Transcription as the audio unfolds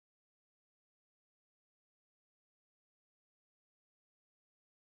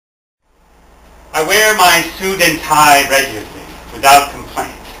I wear my suit and tie regularly, without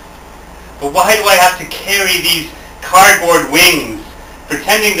complaint. But why do I have to carry these cardboard wings,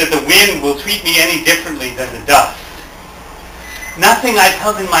 pretending that the wind will treat me any differently than the dust? Nothing I've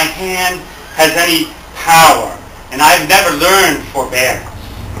held in my hand has any power, and I've never learned forbearance.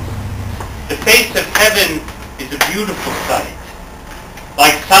 The face of heaven is a beautiful sight,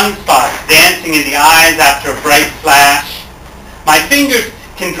 like sunspots dancing in the eyes after a bright flash. My fingers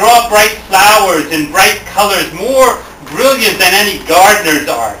can draw bright flowers in bright colors more brilliant than any gardener's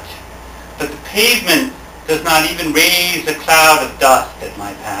art, but the pavement does not even raise a cloud of dust at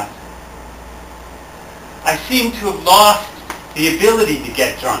my path. I seem to have lost the ability to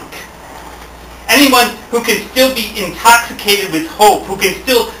get drunk. Anyone who can still be intoxicated with hope, who can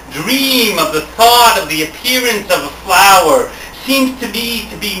still dream of the thought of the appearance of a flower, seems to me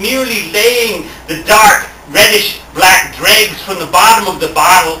to be merely laying the dark, reddish-black dregs from the bottom of the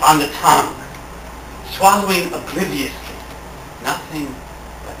bottle on the tongue, swallowing obliviously nothing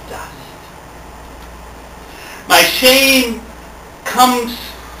but dust. My shame comes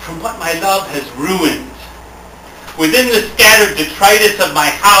from what my love has ruined. Within the scattered detritus of my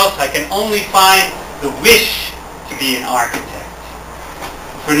house, I can only find the wish to be an architect.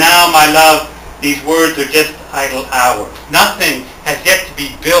 For now, my love, these words are just idle hours. Nothing has yet to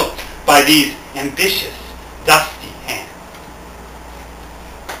be built by these ambitious, dusty